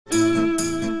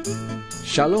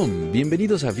Shalom,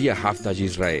 bienvenidos a Via Haftaj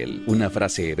Israel, una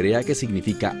frase hebrea que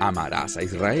significa amarás a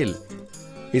Israel.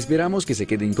 Esperamos que se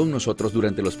queden con nosotros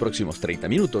durante los próximos 30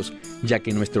 minutos, ya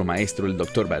que nuestro maestro, el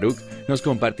Dr. Baruch, nos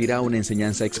compartirá una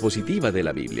enseñanza expositiva de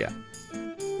la Biblia.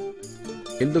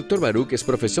 El Dr. Baruch es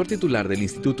profesor titular del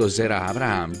Instituto Zera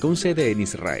Abraham, con sede en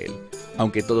Israel.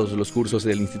 Aunque todos los cursos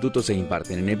del instituto se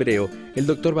imparten en hebreo, el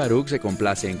Dr. Baruch se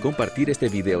complace en compartir este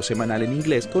video semanal en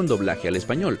inglés con doblaje al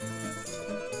español.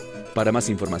 Para más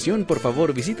información, por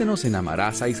favor, visítenos en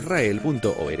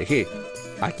amarasaisrael.org.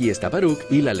 Aquí está Baruch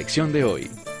y la lección de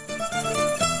hoy.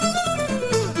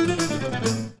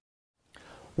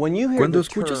 Cuando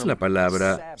escuchas la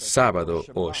palabra sábado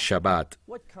o Shabbat,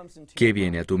 ¿qué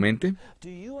viene a tu mente?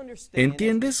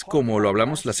 ¿Entiendes, como lo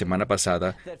hablamos la semana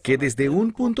pasada, que desde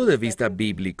un punto de vista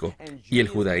bíblico, y el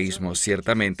judaísmo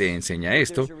ciertamente enseña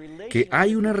esto, que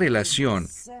hay una relación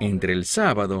entre el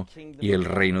sábado y el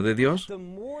reino de Dios?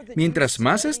 Mientras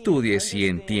más estudies y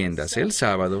entiendas el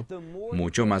sábado,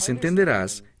 mucho más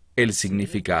entenderás el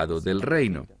significado del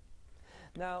reino.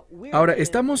 Ahora,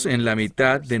 estamos en la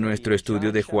mitad de nuestro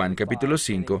estudio de Juan capítulo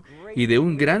 5 y de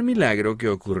un gran milagro que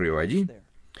ocurrió allí.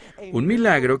 Un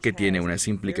milagro que tiene unas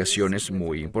implicaciones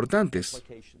muy importantes.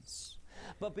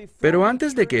 Pero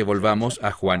antes de que volvamos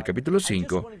a Juan capítulo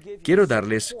 5, quiero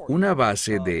darles una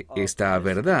base de esta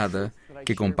verdad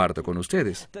que comparto con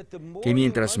ustedes, que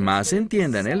mientras más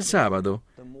entiendan el sábado,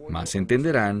 más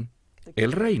entenderán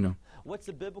el reino.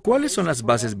 ¿Cuáles son las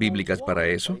bases bíblicas para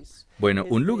eso? Bueno,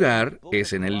 un lugar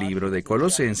es en el libro de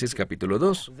Colosenses capítulo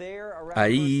 2.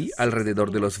 Ahí,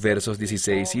 alrededor de los versos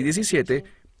 16 y 17,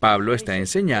 Pablo está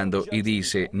enseñando y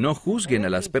dice, no juzguen a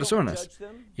las personas.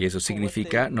 Y eso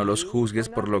significa, no los juzgues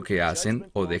por lo que hacen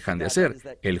o dejan de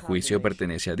hacer. El juicio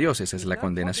pertenece a Dios, esa es la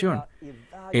condenación.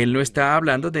 Él no está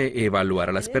hablando de evaluar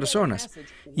a las personas.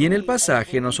 Y en el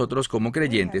pasaje, nosotros como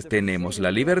creyentes tenemos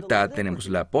la libertad, tenemos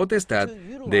la potestad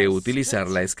de utilizar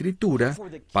la Escritura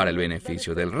para el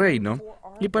beneficio del reino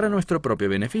y para nuestro propio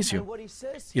beneficio.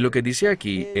 Y lo que dice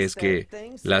aquí es que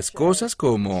las cosas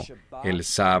como el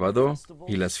sábado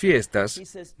y las fiestas,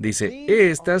 dice,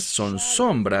 estas son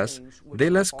sombras de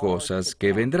las cosas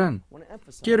que vendrán.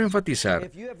 Quiero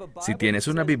enfatizar, si tienes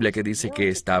una Biblia que dice que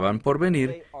estaban por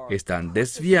venir, están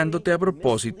desviándote a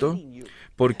propósito,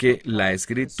 porque la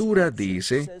Escritura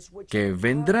dice que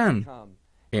vendrán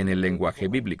en el lenguaje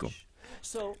bíblico.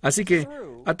 Así que,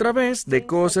 a través de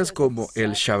cosas como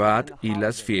el Shabbat y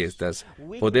las fiestas,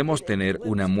 podemos tener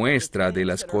una muestra de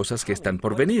las cosas que están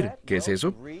por venir. ¿Qué es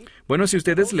eso? Bueno, si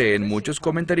ustedes leen, muchos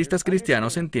comentaristas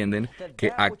cristianos entienden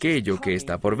que aquello que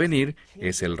está por venir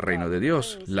es el reino de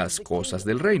Dios, las cosas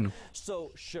del reino.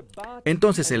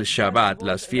 Entonces el Shabbat,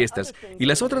 las fiestas y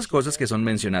las otras cosas que son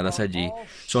mencionadas allí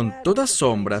son todas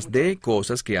sombras de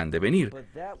cosas que han de venir.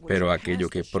 Pero aquello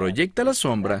que proyecta la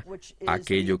sombra,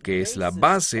 aquello que es la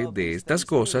base de estas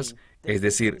cosas, es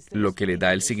decir, lo que le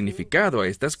da el significado a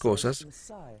estas cosas,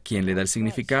 ¿quién le da el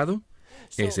significado?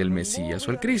 Es el Mesías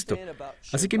o el Cristo.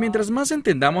 Así que mientras más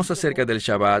entendamos acerca del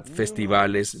Shabbat,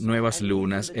 festivales, nuevas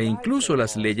lunas e incluso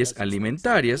las leyes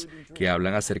alimentarias que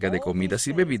hablan acerca de comidas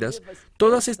y bebidas,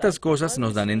 todas estas cosas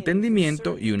nos dan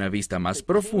entendimiento y una vista más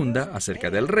profunda acerca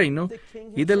del reino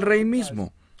y del Rey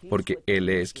mismo, porque Él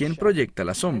es quien proyecta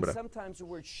la sombra.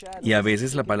 Y a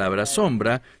veces la palabra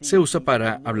sombra se usa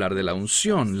para hablar de la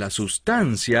unción, la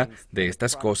sustancia de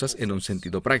estas cosas en un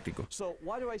sentido práctico.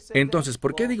 Entonces,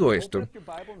 ¿por qué digo esto?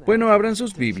 Bueno, abran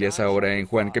sus Biblias ahora en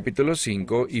Juan capítulo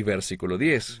 5 y versículo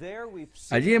 10.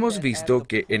 Allí hemos visto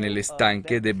que en el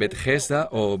estanque de Bethesda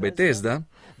o Bethesda,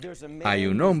 hay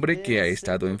un hombre que ha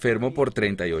estado enfermo por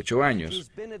 38 años.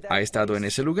 Ha estado en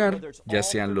ese lugar, ya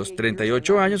sean los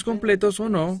 38 años completos o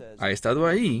no, ha estado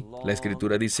ahí. La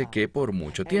Escritura dice que por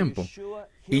mucho tiempo.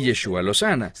 Y Yeshua lo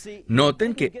sana.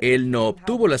 Noten que él no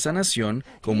obtuvo la sanación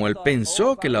como él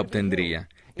pensó que la obtendría.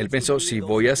 Él pensó, si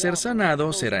voy a ser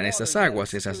sanado, serán esas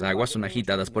aguas son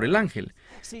agitadas por el ángel.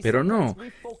 Pero no,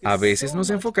 a veces nos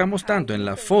enfocamos tanto en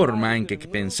la forma en que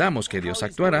pensamos que Dios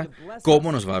actuará,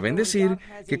 cómo nos va a bendecir,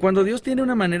 que cuando Dios tiene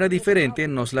una manera diferente,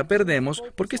 nos la perdemos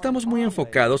porque estamos muy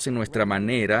enfocados en nuestra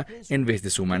manera en vez de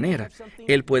su manera.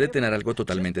 Él puede tener algo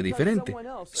totalmente diferente.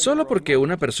 Solo porque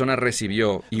una persona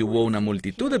recibió y hubo una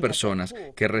multitud de personas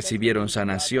que recibieron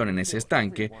sanación en ese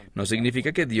estanque, no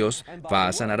significa que Dios va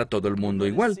a sanar a todo el mundo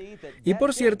igual. Y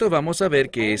por cierto, vamos a ver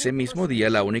que ese mismo día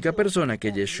la única persona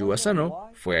que Yeshua sanó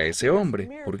fue a ese hombre.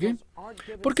 ¿Por qué?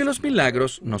 Porque los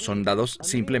milagros no son dados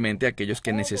simplemente a aquellos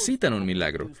que necesitan un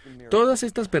milagro. Todas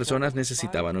estas personas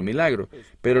necesitaban un milagro,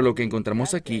 pero lo que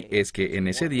encontramos aquí es que en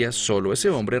ese día solo ese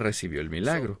hombre recibió el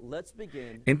milagro.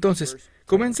 Entonces,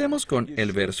 comencemos con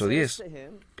el verso 10.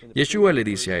 Yeshua le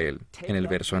dice a él, en el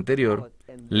verso anterior,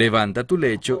 levanta tu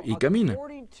lecho y camina.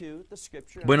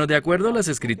 Bueno, de acuerdo a las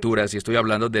Escrituras, y estoy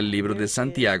hablando del libro de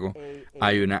Santiago,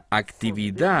 hay una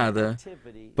actividad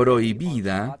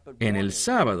prohibida en el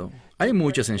sábado. Hay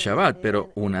muchas en Shabbat,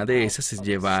 pero una de esas es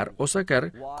llevar o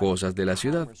sacar cosas de la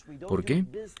ciudad. ¿Por qué?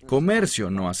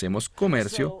 Comercio. No hacemos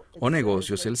comercio o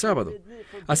negocios el sábado.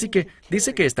 Así que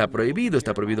dice que está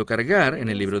prohibido cargar en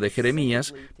el libro de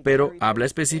Jeremías, pero habla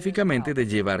específicamente de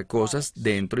llevar cosas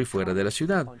dentro y fuera de la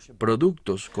ciudad,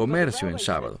 productos, comercio en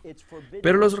sábado.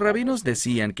 Pero los rabinos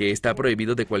decían que está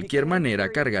prohibido de cualquier manera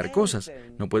cargar cosas.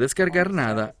 No puedes cargar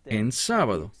nada en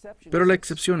sábado. Pero la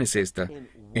excepción es esta,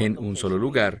 en un solo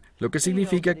lugar, lo que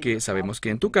significa que sabemos que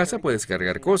en tu casa puedes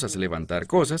cargar cosas, levantar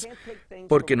cosas,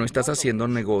 porque no estás haciendo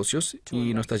negocios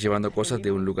y no estás llevando cosas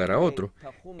de un lugar a otro.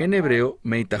 En hebreo,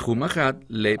 meitahum ahad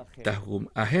le tahum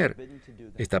aher.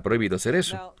 Está prohibido hacer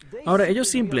eso. Ahora, ellos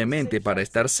simplemente, para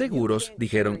estar seguros,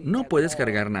 dijeron, no puedes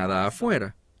cargar nada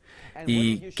afuera.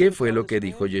 ¿Y qué fue lo que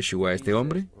dijo Yeshua a este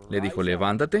hombre? Le dijo,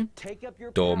 levántate,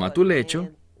 toma tu lecho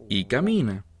y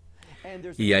camina.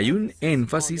 Y hay un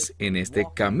énfasis en este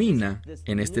camina,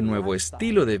 en este nuevo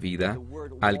estilo de vida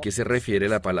al que se refiere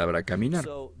la palabra caminar.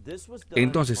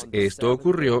 Entonces, esto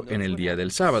ocurrió en el día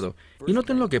del sábado. Y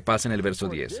noten lo que pasa en el verso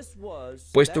 10.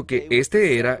 Puesto que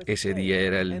ese día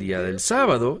era el día del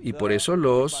sábado, y por eso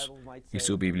y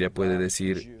su Biblia puede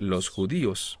decir los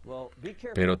judíos.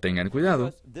 Pero tengan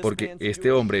cuidado, porque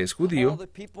este hombre es judío,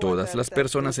 todas las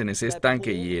personas en ese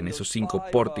estanque y en esos 5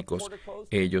 pórticos,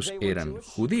 ellos eran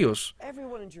judíos.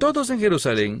 Todos en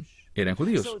Jerusalén eran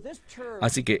judíos.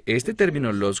 Así que este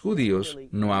término, los judíos,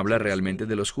 no habla realmente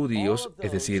de los judíos,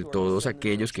 es decir, todos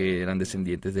aquellos que eran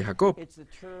descendientes de Jacob.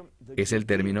 Es el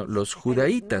término los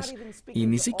judaítas, y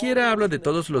ni siquiera habla de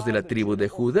todos los de la tribu de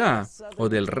Judá o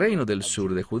del reino del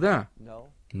sur de Judá.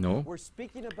 No,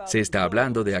 se está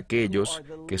hablando de aquellos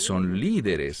que son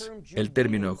líderes. El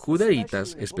término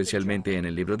judaítas, especialmente en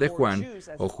el libro de Juan,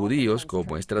 o judíos,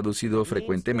 como es traducido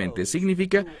frecuentemente,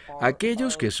 significa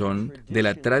aquellos que son de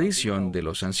la tradición de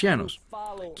los ancianos,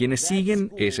 quienes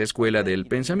siguen esa escuela del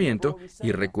pensamiento,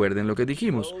 y recuerden lo que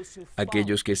dijimos,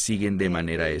 aquellos que siguen de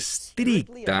manera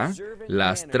estricta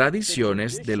las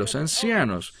tradiciones de los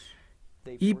ancianos.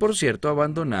 Y, por cierto,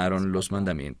 abandonaron los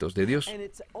mandamientos de Dios.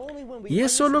 Y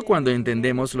es solo cuando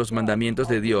entendemos los mandamientos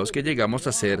de Dios que llegamos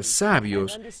a ser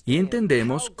sabios y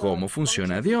entendemos cómo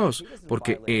funciona Dios,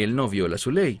 porque Él no viola su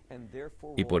ley.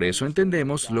 Y por eso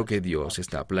entendemos lo que Dios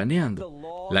está planeando.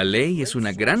 La ley es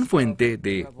una gran fuente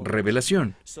de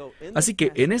revelación. Así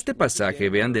que en este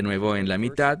pasaje, vean de nuevo en la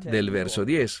mitad del verso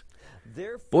 10.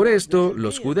 Por esto,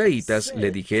 los judaítas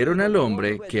le dijeron al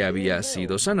hombre que había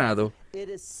sido sanado,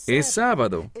 es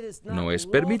sábado, no es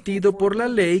permitido por la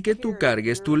ley que tú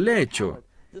cargues tu lecho,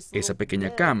 esa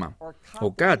pequeña cama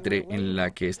o catre en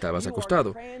la que estabas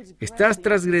acostado. Estás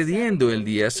transgrediendo el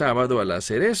día sábado al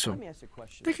hacer eso.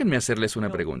 Déjenme hacerles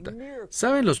una pregunta.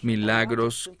 ¿Saben, los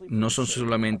milagros no son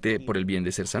solamente por el bien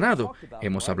de ser sanado?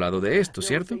 Hemos hablado de esto,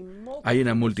 ¿cierto? Hay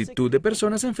una multitud de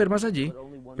personas enfermas allí,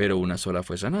 pero una sola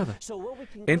fue sanada.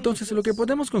 Entonces, lo que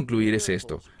podemos concluir es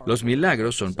esto. Los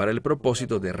milagros son para el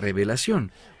propósito de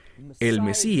revelación. El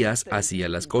Mesías hacía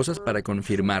las cosas para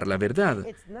confirmar la verdad.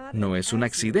 No es un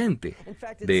accidente.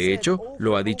 De hecho,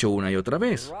 lo ha dicho una y otra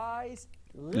vez.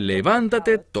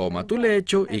 Levántate, toma tu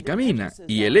lecho y camina.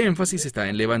 Y el énfasis está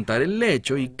en levantar el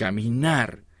lecho y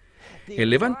caminar. El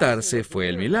levantarse fue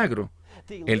el milagro.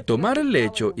 El tomar el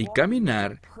lecho y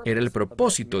caminar era el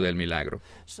propósito del milagro.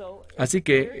 Así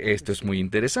que esto es muy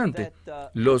interesante.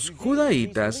 Los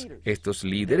judaítas, estos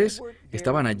líderes,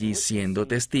 estaban allí siendo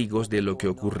testigos de lo que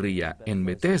ocurría en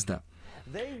Betesda.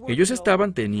 Ellos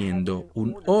estaban teniendo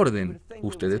un orden.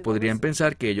 Ustedes podrían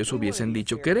pensar que ellos hubiesen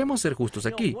dicho, queremos ser justos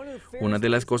aquí. Una de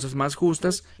las cosas más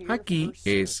justas aquí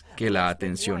es que la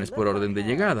atención es por orden de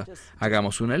llegada.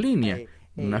 Hagamos una línea,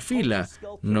 una fila.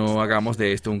 No hagamos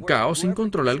de esto un caos sin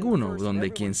control alguno,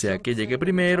 donde quien sea que llegue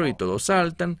primero y todos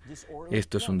saltan.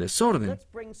 Esto es un desorden.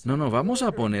 No, vamos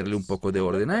a ponerle un poco de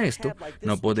orden a esto.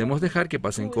 No podemos dejar que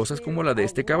pasen cosas como la de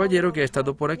este caballero que ha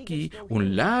estado por aquí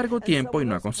un largo tiempo y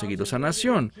no ha conseguido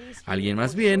sanación. Alguien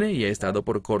más viene y ha estado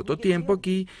por corto tiempo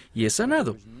aquí y es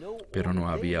sanado. Pero no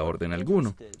había orden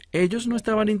alguno. Ellos no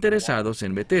estaban interesados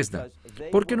en Betesda,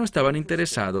 porque no estaban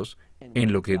interesados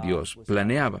en lo que Dios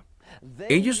planeaba.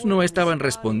 Ellos no estaban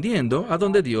respondiendo a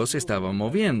donde Dios se estaba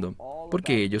moviendo.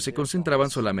 porque ellos se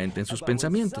concentraban solamente en sus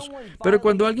pensamientos. Pero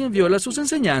cuando alguien viola sus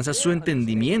enseñanzas, su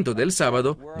entendimiento del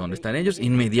sábado, ¿dónde están ellos?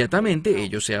 Inmediatamente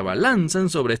ellos se abalanzan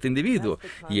sobre este individuo.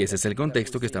 Y ese es el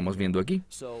contexto que estamos viendo aquí.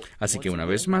 Así que una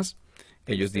vez más,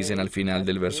 ellos dicen al final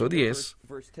del verso 10,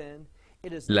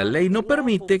 la ley no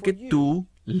permite que tú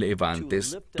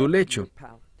levantes tu lecho.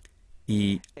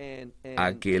 Y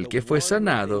aquel que fue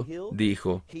sanado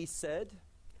dijo,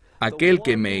 aquel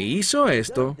que me hizo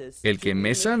esto, el que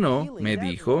me sanó, me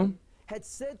dijo,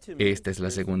 esta es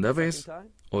la segunda vez,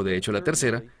 o de hecho la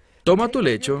tercera, toma tu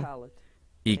lecho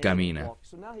y camina.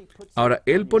 Ahora,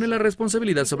 él pone la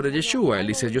responsabilidad sobre Yeshua. Él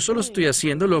dice, yo solo estoy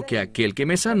haciendo lo que aquel que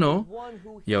me sanó,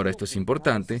 y ahora esto es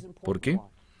importante, ¿por qué?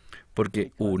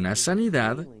 Porque una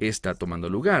sanidad está tomando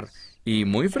lugar. Y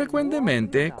muy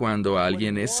frecuentemente, cuando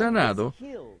alguien es sanado,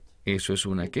 ¿eso es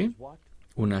una qué?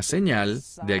 Una señal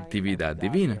de actividad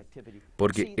divina.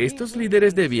 Porque estos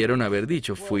líderes debieron haber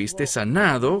dicho, fuiste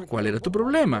sanado, ¿cuál era tu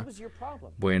problema?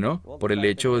 Bueno, por el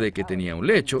hecho de que tenía un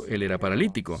lecho, él era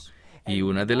paralítico. Y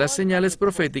una de las señales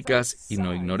proféticas, y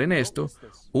no ignoren esto,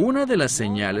 una de las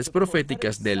señales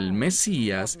proféticas del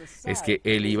Mesías es que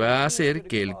él iba a hacer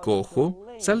que el cojo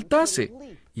saltase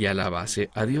y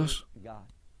alabase a Dios.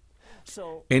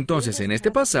 Entonces, en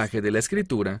este pasaje de la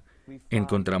Escritura,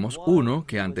 encontramos uno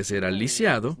que antes era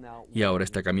lisiado y ahora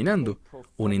está caminando,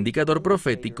 un indicador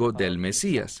profético del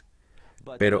Mesías.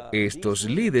 Pero estos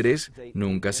líderes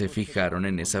nunca se fijaron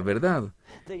en esa verdad.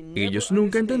 Ellos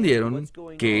nunca entendieron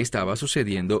qué estaba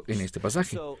sucediendo en este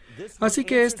pasaje. Así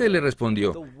que éste le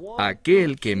respondió,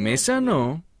 aquel que me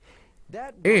sanó,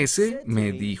 ese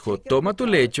me dijo, toma tu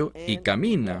lecho y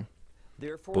camina.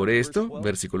 Por esto,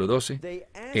 versículo 12,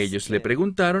 ellos le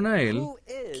preguntaron a él,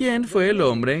 ¿quién fue el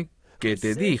hombre que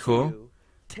te dijo,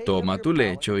 toma tu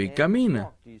lecho y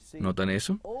camina? ¿Notan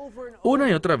eso? Una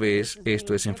y otra vez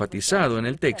esto es enfatizado en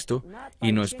el texto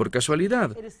y no es por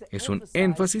casualidad. Es un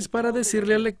énfasis para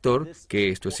decirle al lector que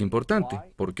esto es importante.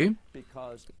 ¿Por qué?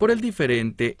 Por el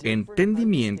diferente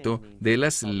entendimiento de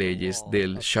las leyes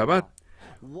del Shabbat.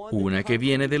 Una que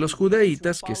viene de los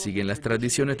judaítas, que siguen las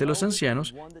tradiciones de los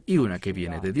ancianos, y una que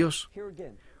viene de Dios.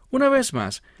 Una vez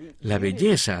más, la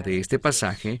belleza de este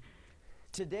pasaje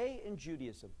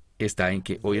está en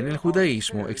que hoy en el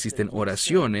judaísmo existen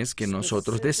oraciones que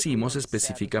nosotros decimos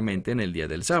específicamente en el día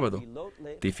del sábado,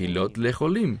 Tifilot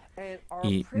Leholim.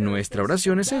 Y nuestra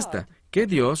oración es esta, que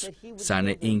Dios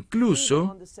sane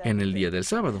incluso en el día del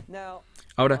sábado.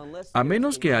 Ahora, a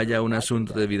menos que haya un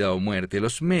asunto de vida o muerte,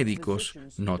 los médicos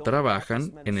no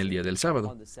trabajan en el día del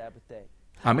sábado.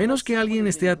 A menos que alguien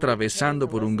esté atravesando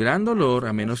por un gran dolor,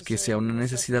 a menos que sea una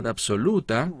necesidad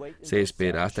absoluta, se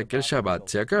espera hasta que el Shabbat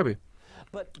se acabe.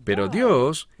 Pero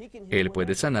Dios, Él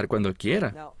puede sanar cuando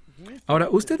quiera. Ahora,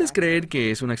 ¿ustedes creen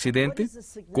que es un accidente?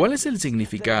 ¿Cuál es el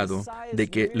significado de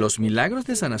que los milagros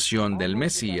de sanación del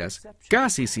Mesías,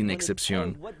 casi sin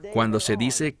excepción, cuando se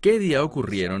dice qué día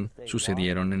ocurrieron,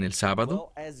 sucedieron en el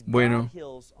sábado? Bueno,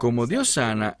 como Dios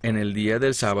sana en el día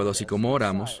del sábado, así como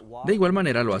oramos, de igual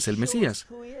manera lo hace el Mesías,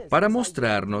 para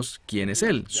mostrarnos quién es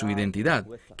Él, su identidad,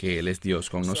 que Él es Dios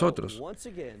con nosotros.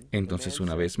 Entonces,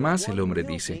 una vez más, el hombre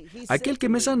dice, aquel que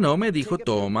me sanó me dijo,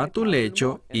 toma tu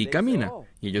lecho y camina.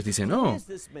 Y ellos dicen, no,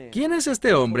 ¿quién es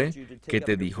este hombre que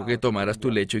te dijo que tomaras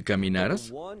tu lecho y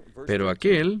caminaras? Pero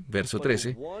aquel, verso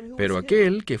 13, pero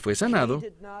aquel que fue sanado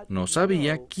no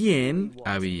sabía quién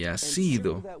había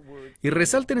sido. Y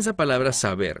resalten esa palabra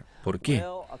saber. ¿Por qué?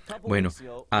 Bueno,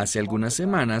 hace algunas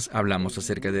semanas hablamos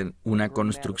acerca de una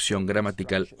construcción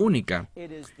gramatical única.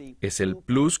 Es el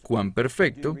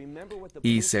pluscuamperfecto.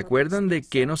 ¿Y se acuerdan de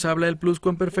qué nos habla el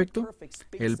pluscuamperfecto?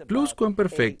 El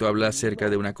pluscuamperfecto habla acerca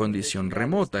de una condición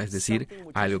remota, es decir,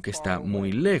 algo que está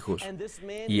muy lejos.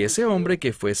 Y ese hombre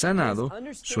que fue sanado,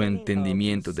 su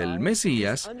entendimiento del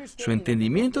Mesías, su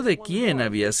entendimiento de quién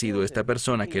había sido esta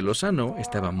persona que lo sanó,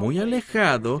 estaba muy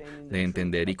alejado de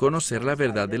entender y conocer la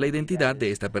verdad de la identidad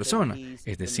de esta persona,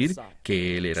 es decir,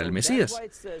 que él era el Mesías.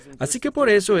 Así que por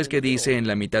eso es que dice en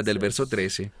la mitad del verso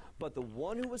 13,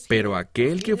 pero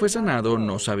aquel que fue sanado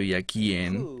no sabía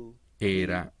quién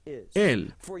era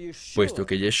él, puesto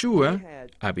que Yeshua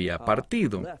había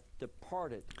partido,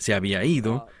 se había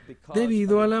ido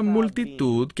debido a la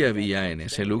multitud que había en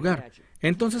ese lugar.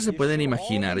 Entonces se pueden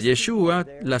imaginar, Yeshua,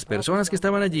 las personas que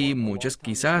estaban allí, muchas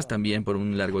quizás también por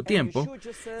un largo tiempo,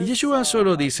 y Yeshua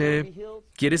solo dice,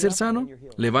 ¿Quieres ser sano?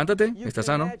 Levántate, está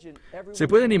sano. Se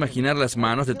pueden imaginar las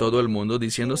manos de todo el mundo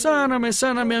diciendo, sáname,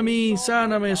 sáname a mí,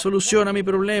 sáname, soluciona mi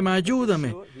problema,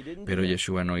 ayúdame. Pero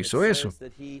Yeshua no hizo eso.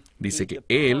 Dice que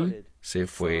Él se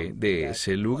fue de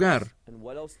ese lugar.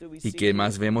 ¿Y qué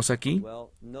más vemos aquí?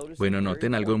 Bueno,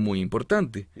 noten algo muy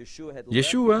importante.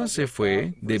 Yeshua se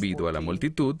fue debido a la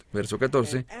multitud, verso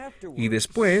 14, y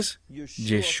después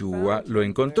Yeshua lo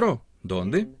encontró.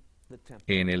 ¿Dónde?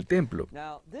 En el templo.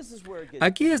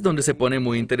 Aquí es donde se pone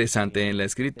muy interesante en la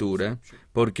Escritura,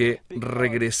 porque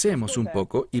regresemos un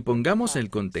poco y pongamos el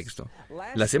contexto.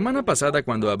 La semana pasada,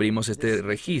 cuando abrimos este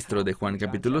registro de Juan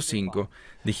capítulo 5,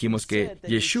 dijimos que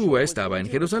Yeshua estaba en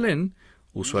Jerusalén.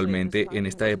 Usualmente en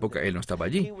esta época Él no estaba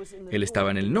allí. Él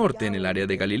estaba en el norte, en el área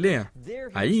de Galilea.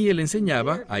 Ahí Él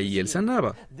enseñaba, ahí Él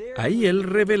sanaba. Ahí Él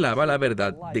revelaba la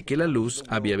verdad de que la luz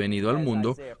había venido al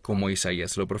mundo, como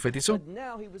Isaías lo profetizó.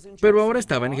 Pero ahora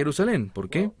estaba en Jerusalén. ¿Por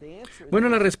qué? Bueno,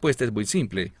 la respuesta es muy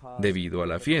simple, debido a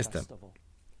la fiesta.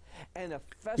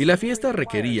 Y la fiesta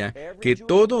requería que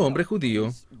todo hombre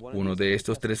judío, uno de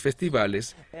estos 3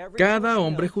 festivales, cada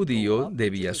hombre judío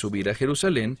debía subir a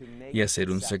Jerusalén y hacer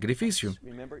un sacrificio.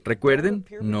 Recuerden,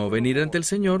 no venir ante el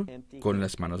Señor con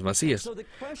las manos vacías.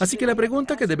 Así que la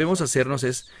pregunta que debemos hacernos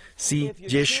es, si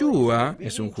Yeshua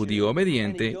es un judío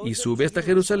obediente y sube hasta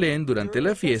Jerusalén durante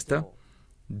la fiesta,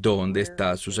 ¿dónde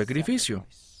está su sacrificio?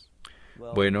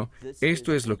 Bueno,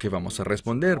 esto es lo que vamos a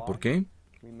responder. ¿Por qué?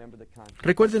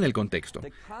 Recuerden el contexto.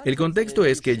 El contexto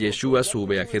es que Yeshua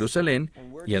sube a Jerusalén.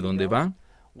 ¿Y a dónde va?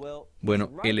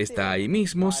 Bueno, Él está ahí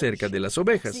mismo, cerca de las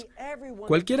ovejas.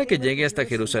 Cualquiera que llegue hasta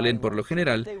Jerusalén, por lo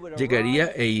general, llegaría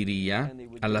e iría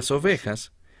a las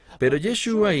ovejas. Pero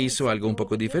Yeshua hizo algo un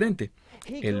poco diferente.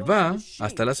 Él va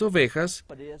hasta las ovejas,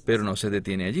 pero no se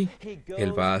detiene allí.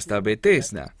 Él va hasta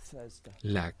Betesda,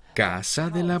 la casa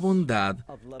de la bondad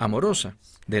amorosa,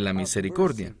 de la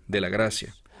misericordia, de la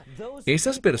gracia.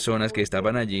 Esas personas que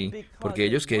estaban allí, porque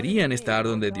ellos querían estar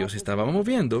donde Dios estaba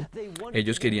moviendo,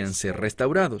 ellos querían ser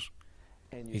restaurados.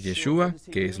 ¿Y Yeshua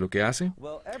qué es lo que hace?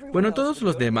 Bueno, todos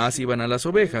los demás iban a las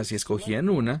ovejas y escogían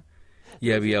una,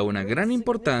 y había una gran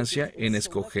importancia en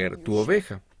escoger tu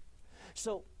oveja.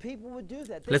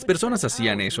 Las personas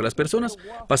hacían eso, las personas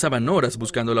pasaban horas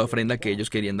buscando la ofrenda que ellos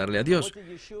querían darle a Dios.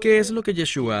 ¿Qué es lo que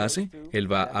Yeshua hace?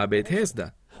 Él va a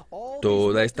Betesda.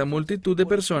 Toda esta multitud de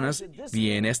personas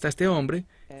viene hasta este hombre,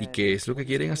 ¿y qué es lo que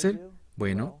quieren hacer?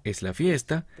 Bueno, es la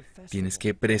fiesta. Tienes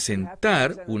que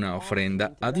presentar una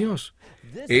ofrenda a Dios.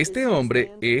 Este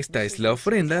hombre, esta es la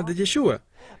ofrenda de Yeshua.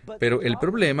 Pero el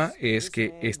problema es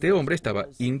que este hombre estaba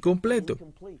incompleto.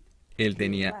 Él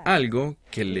tenía algo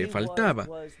que le faltaba.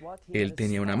 Él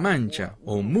tenía una mancha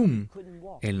o un mum.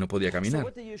 Él no podía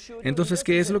caminar. Entonces,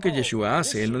 ¿qué es lo que Yeshua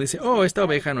hace? Él no dice, oh, esta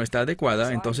oveja no está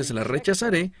adecuada, entonces la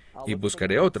rechazaré y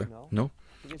buscaré otra. No,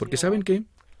 porque ¿saben qué?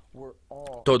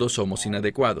 Todos somos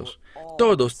inadecuados.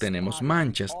 Todos tenemos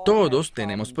manchas. Todos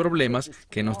tenemos problemas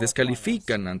que nos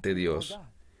descalifican ante Dios.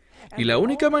 Y la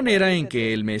única manera en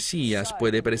que el Mesías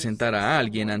puede presentar a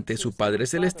alguien ante su Padre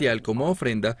Celestial como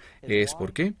ofrenda es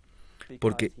 ¿por qué?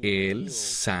 Porque Él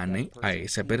sane a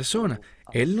esa persona.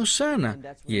 Él nos sana,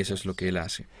 y eso es lo que Él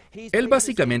hace. Él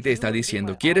básicamente está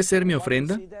diciendo, ¿quieres ser mi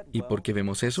ofrenda? ¿Y por qué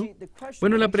vemos eso?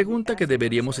 Bueno, la pregunta que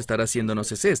deberíamos estar haciéndonos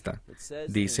es esta.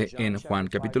 Dice en Juan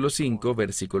capítulo 5,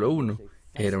 versículo 1,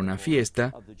 era una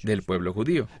fiesta del pueblo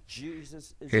judío.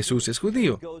 Jesús es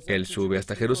judío. Él sube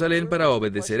hasta Jerusalén para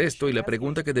obedecer esto, y la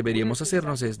pregunta que deberíamos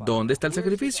hacernos es, ¿dónde está el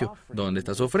sacrificio? ¿Dónde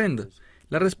está su ofrenda?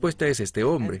 La respuesta es este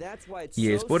hombre. Y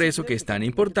es por eso que es tan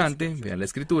importante, vean la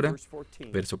Escritura,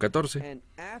 verso 14.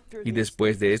 Y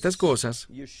después de estas cosas,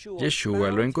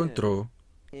 Yeshua lo encontró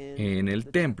en el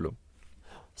templo.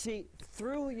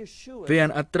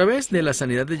 Vean, a través de la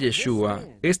sanidad de Yeshua,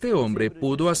 este hombre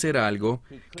pudo hacer algo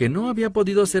que no había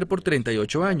podido hacer por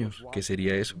 38 años. ¿Qué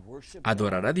sería eso?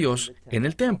 Adorar a Dios en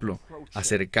el templo,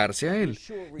 acercarse a Él.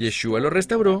 Yeshua lo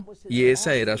restauró y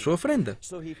esa era su ofrenda.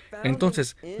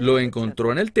 Entonces, lo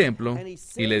encontró en el templo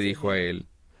y le dijo a él,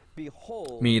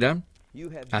 mira,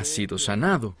 has sido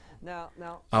sanado.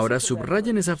 Ahora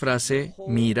subrayen esa frase,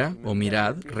 mira o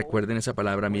mirad, recuerden esa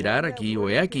palabra mirar aquí o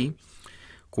he aquí.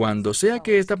 Cuando sea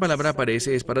que esta palabra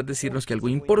aparece es para decirnos que algo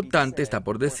importante está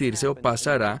por decirse o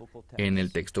pasará en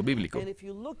el texto bíblico.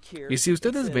 Y si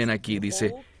ustedes ven aquí,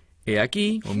 dice, he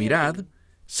aquí o mirad,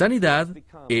 sanidad,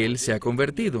 Él se ha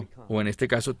convertido, o en este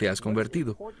caso te has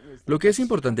convertido. Lo que es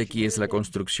importante aquí es la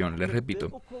construcción, les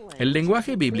repito. El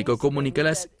lenguaje bíblico comunica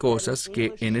las cosas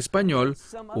que en español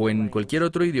o en cualquier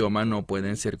otro idioma no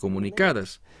pueden ser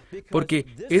comunicadas. Porque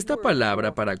esta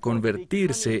palabra para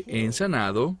convertirse en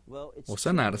sanado o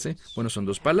sanarse, bueno, son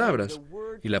dos palabras.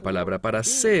 Y la palabra para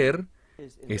ser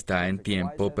está en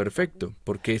tiempo perfecto.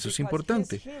 ¿Por qué eso es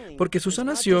importante? Porque su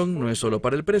sanación no es solo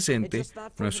para el presente,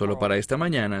 no es solo para esta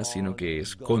mañana, sino que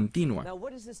es continua.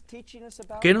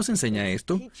 ¿Qué nos enseña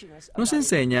esto? Nos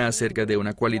enseña acerca de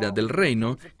una cualidad del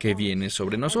reino que viene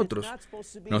sobre nosotros.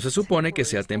 No se supone que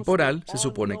sea temporal, se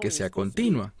supone que sea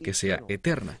continua, que sea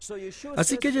eterna.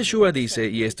 Así que Yeshua dice,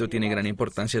 y esto tiene gran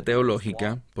importancia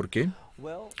teológica, ¿por qué?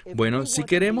 Bueno, si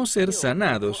queremos ser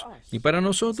sanados, y para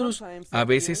nosotros, a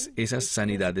veces esa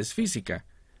sanidad es física.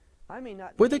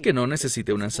 Puede que no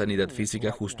necesite una sanidad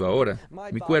física justo ahora.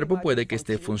 Mi cuerpo puede que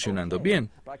esté funcionando bien,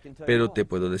 pero te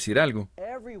puedo decir algo.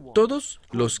 Todos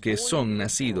los que son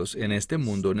nacidos en este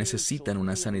mundo necesitan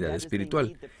una sanidad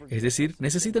espiritual. Es decir,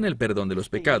 necesitan el perdón de los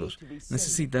pecados,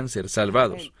 necesitan ser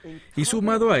salvados. Y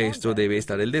sumado a esto debe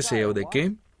estar el deseo de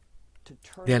 ¿qué?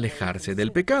 De alejarse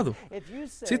del pecado.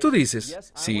 Si tú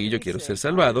dices, sí, yo quiero ser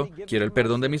salvado, quiero el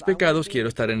perdón de mis pecados, quiero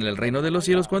estar en el reino de los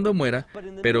cielos cuando muera,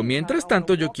 pero mientras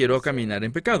tanto yo quiero caminar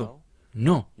en pecado.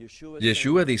 No.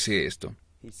 Yeshua dice esto.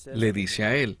 Le dice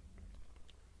a él,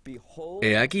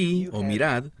 he aquí, o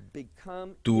mirad,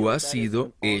 tú has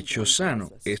sido hecho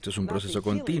sano. Esto es un proceso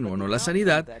continuo, no la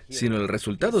sanidad, sino el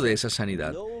resultado de esa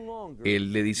sanidad.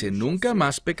 Él le dice, nunca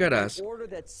más pecarás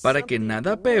para que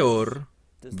nada peor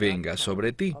venga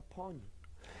sobre ti.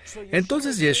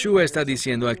 Entonces Yeshua está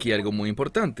diciendo aquí algo muy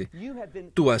importante.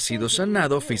 Tú has sido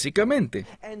sanado físicamente.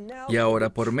 Y ahora,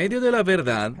 por medio de la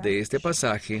verdad de este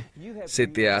pasaje, se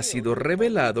te ha sido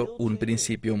revelado un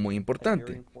principio muy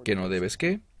importante, que no debes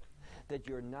 ¿qué?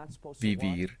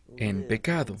 Vivir en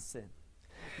pecado.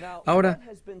 Ahora,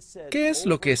 ¿qué es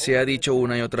lo que se ha dicho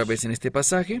una y otra vez en este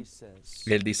pasaje?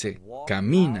 Él dice,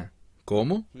 camina.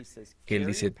 ¿Cómo? Él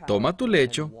dice, toma tu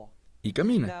lecho y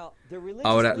camina.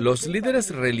 Ahora, los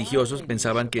líderes religiosos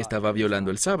pensaban que estaba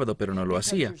violando el sábado, pero no lo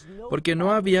hacía, porque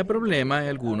no había problema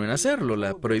alguno en hacerlo.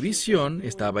 La prohibición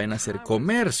estaba en hacer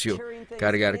comercio,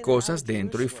 cargar cosas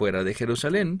dentro y fuera de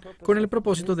Jerusalén, con el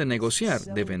propósito de negociar,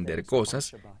 de vender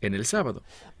cosas en el sábado.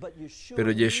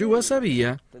 Pero Yeshua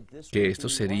sabía que esto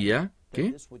sería,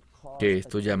 ¿qué? Que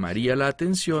esto llamaría la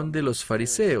atención de los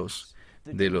fariseos,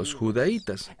 de los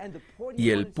judaítas. Y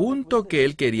el punto que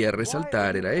él quería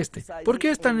resaltar era este. ¿Por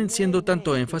qué están haciendo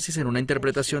tanto énfasis en una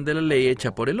interpretación de la ley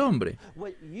hecha por el hombre?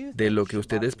 De lo que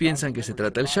ustedes piensan que se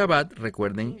trata el Shabbat,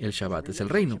 recuerden, el Shabbat es el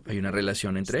reino. Hay una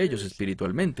relación entre ellos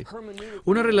espiritualmente.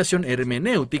 Una relación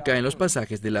hermenéutica en los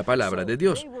pasajes de la palabra de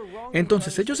Dios.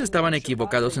 Entonces, ellos estaban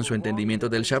equivocados en su entendimiento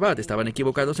del Shabbat, estaban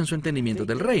equivocados en su entendimiento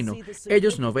del reino.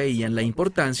 Ellos no veían la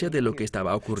importancia de lo que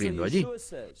estaba ocurriendo allí.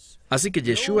 Así que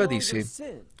Yeshua dice,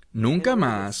 nunca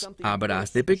más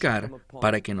habrás de pecar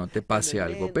para que no te pase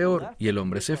algo peor. Y el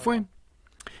hombre se fue.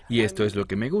 Y esto es lo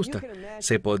que me gusta.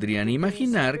 Se podrían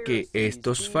imaginar que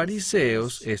estos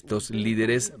fariseos, estos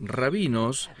líderes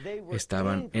rabinos,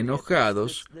 estaban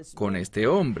enojados con este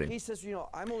hombre.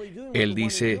 Él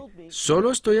dice,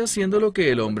 solo estoy haciendo lo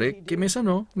que el hombre que me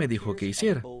sanó me dijo que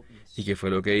hiciera. ¿Y qué fue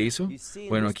lo que hizo?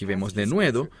 Bueno, aquí vemos de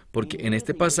nuevo, porque en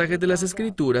este pasaje de las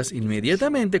Escrituras,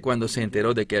 inmediatamente cuando se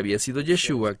enteró de que había sido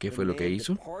Yeshua, ¿qué fue lo que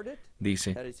hizo?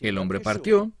 Dice, el hombre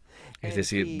partió, es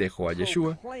decir, dejó a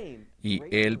Yeshua, y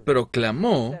él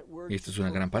proclamó, y esto es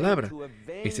una gran palabra,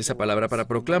 es esa palabra para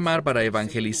proclamar, para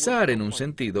evangelizar en un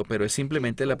sentido, pero es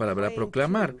simplemente la palabra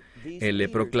proclamar. Él le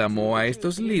proclamó a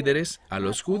estos líderes, a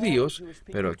los judíos,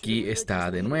 pero aquí está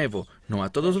de nuevo, no a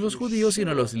todos los judíos,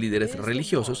 sino a los líderes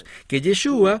religiosos, que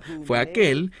Yeshua fue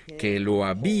aquel que lo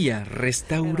había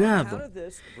restaurado.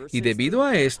 Y debido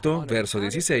a esto, verso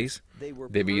 16,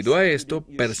 debido a esto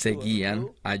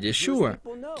perseguían a Yeshua.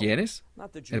 ¿Quiénes?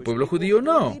 El pueblo judío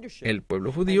no. El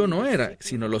pueblo judío no era,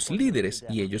 sino los líderes,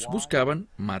 y ellos buscaban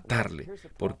matarle.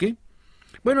 ¿Por qué?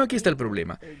 Bueno, aquí está el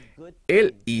problema.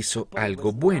 Él hizo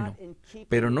algo bueno,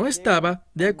 pero no estaba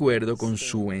de acuerdo con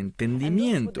su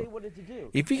entendimiento.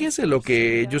 Y fíjense lo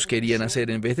que ellos querían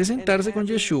hacer. En vez de sentarse con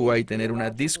Yeshua y tener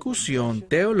una discusión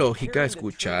teológica,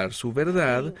 escuchar su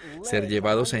verdad, ser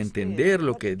llevados a entender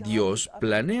lo que Dios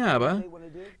planeaba,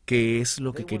 ¿qué es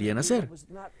lo que querían hacer?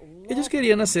 Ellos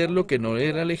querían hacer lo que no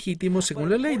era legítimo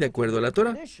según la ley, de acuerdo a la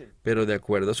Torah, pero de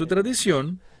acuerdo a su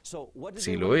tradición,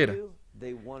 sí lo era.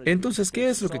 Entonces, ¿qué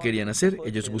es lo que querían hacer?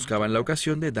 Ellos buscaban la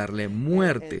ocasión de darle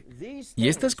muerte. Y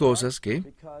estas cosas, ¿qué?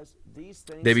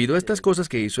 Debido a estas cosas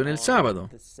que hizo en el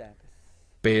sábado.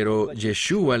 Pero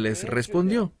Yeshua les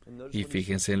respondió, y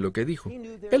fíjense en lo que dijo.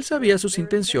 Él sabía sus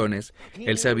intenciones,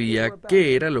 él sabía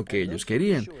qué era lo que ellos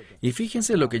querían, y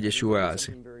fíjense lo que Yeshua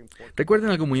hace.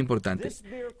 Recuerden algo muy importante.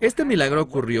 ¿Este milagro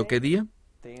ocurrió qué día?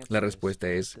 La respuesta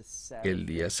es el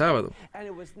día sábado.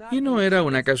 Y no era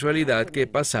una casualidad que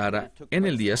pasara en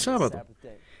el día sábado.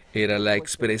 Era la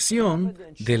expresión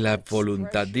de la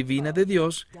voluntad divina de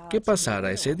Dios que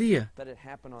pasara ese día.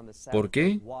 ¿Por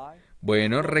qué?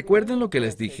 Bueno, recuerden lo que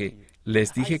les dije.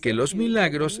 Les dije que los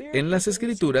milagros en las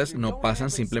Escrituras no pasan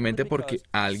simplemente porque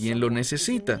alguien lo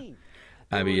necesita.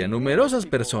 Había numerosas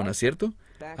personas, ¿cierto?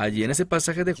 Allí en ese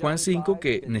pasaje de Juan 5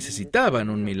 que necesitaban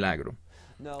un milagro.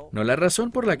 No, la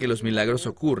razón por la que los milagros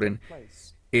ocurren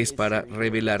es para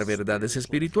revelar verdades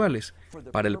espirituales,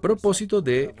 para el propósito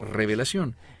de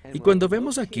revelación. Y cuando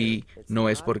vemos aquí, no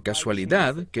es por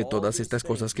casualidad que todas estas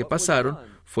cosas que pasaron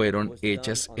fueron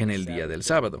hechas en el día del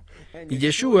sábado. Y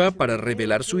Yeshua, para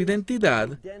revelar su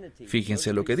identidad,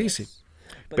 fíjense lo que dice.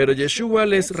 Pero Yeshua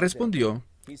les respondió,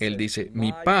 él dice,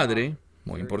 mi Padre,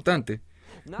 muy importante,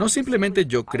 no simplemente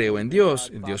yo creo en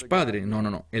Dios Padre,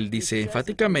 no. Él dice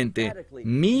enfáticamente,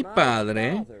 mi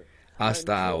Padre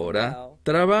hasta ahora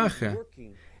trabaja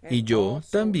y yo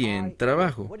también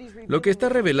trabajo. Lo que está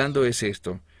revelando es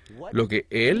esto. Lo que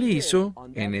Él hizo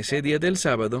en ese día del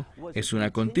sábado es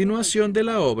una continuación de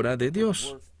la obra de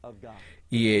Dios.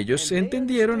 Y ellos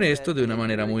entendieron esto de una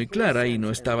manera muy clara y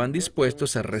no estaban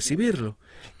dispuestos a recibirlo.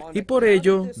 Y por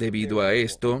ello, debido a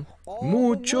esto,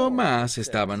 mucho más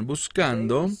estaban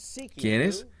buscando,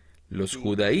 ¿quiénes? Los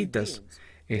judaítas.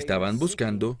 Estaban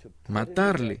buscando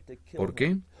matarle. ¿Por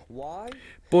qué?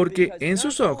 Porque en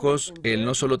sus ojos, Él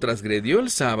no solo transgredió el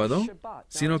sábado,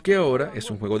 sino que ahora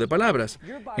es un juego de palabras.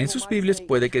 En sus Biblias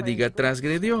puede que diga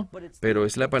transgredió, pero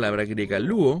es la palabra griega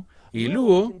luo, y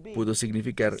luo pudo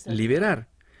significar liberar.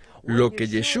 Lo que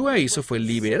Yeshua hizo fue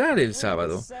liberar el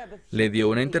sábado. Le dio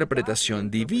una interpretación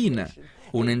divina,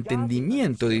 un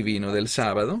entendimiento divino del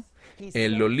sábado.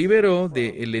 Él lo liberó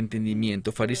del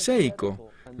entendimiento fariseico,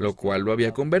 lo cual lo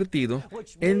había convertido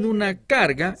en una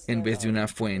carga en vez de una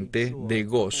fuente de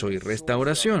gozo y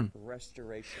restauración.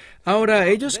 Ahora,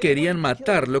 ellos querían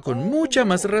matarlo con mucha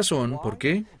más razón. ¿Por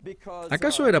qué?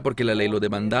 ¿Acaso era porque la ley lo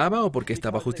demandaba o porque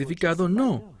estaba justificado?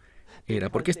 No. Era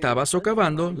porque estaba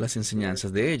socavando las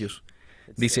enseñanzas de ellos.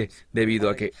 Dice, debido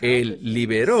a que Él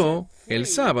liberó el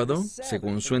sábado,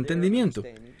 según su entendimiento.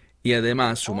 Y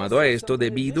además, sumado a esto,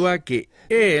 debido a que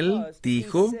Él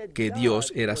dijo que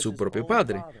Dios era su propio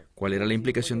Padre. ¿Cuál era la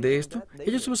implicación de esto?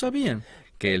 Ellos lo sabían,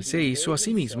 que Él se hizo a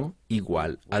sí mismo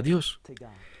igual a Dios.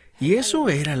 Y eso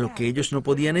era lo que ellos no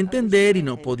podían entender y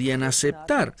no podían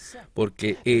aceptar,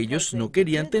 porque ellos no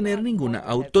querían tener ninguna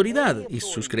autoridad, y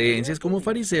sus creencias como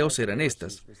fariseos eran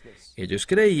estas. Ellos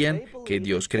creían que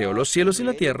Dios creó los cielos y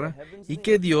la tierra, y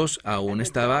que Dios aún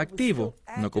estaba activo,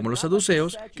 no como los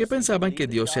saduceos, que pensaban que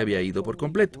Dios se había ido por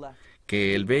completo,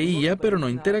 que Él veía pero no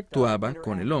interactuaba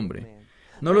con el hombre.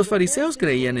 No, los fariseos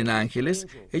creían en ángeles,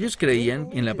 ellos creían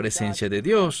en la presencia de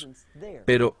Dios,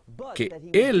 pero que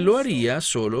Él lo haría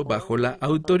solo bajo la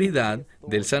autoridad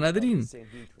del Sanedrín,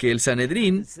 que el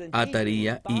Sanedrín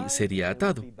ataría y sería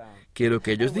atado, que lo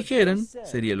que ellos dijeran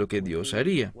sería lo que Dios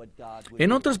haría.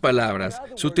 En otras palabras,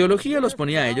 su teología los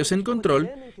ponía a ellos en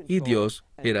control y Dios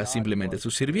era simplemente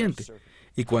su sirviente.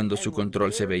 Y cuando su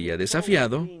control se veía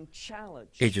desafiado,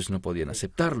 ellos no podían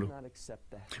aceptarlo.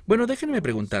 Bueno, déjenme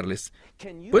preguntarles,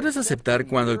 ¿puedes aceptar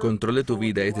cuando el control de tu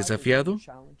vida es desafiado?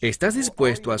 ¿Estás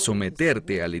dispuesto a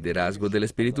someterte al liderazgo del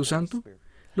Espíritu Santo?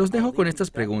 Los dejo con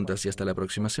estas preguntas y hasta la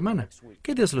próxima semana.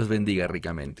 Que Dios los bendiga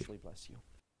ricamente.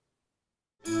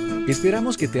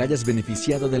 Esperamos que te hayas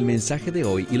beneficiado del mensaje de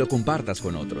hoy y lo compartas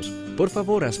con otros. Por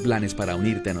favor, haz planes para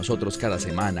unirte a nosotros cada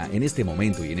semana en este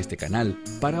momento y en este canal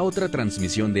para otra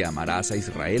transmisión de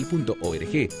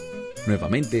amarasaisrael.org.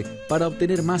 Nuevamente, para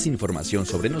obtener más información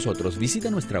sobre nosotros,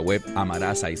 visita nuestra web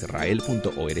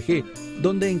amarasaisrael.org,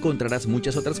 donde encontrarás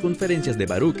muchas otras conferencias de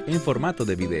Baruch en formato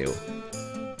de video.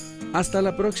 Hasta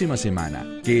la próxima semana.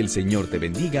 Que el Señor te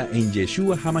bendiga en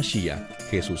Yeshua HaMashiach,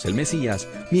 Jesús el Mesías,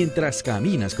 mientras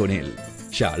caminas con Él.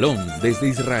 Shalom desde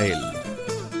Israel.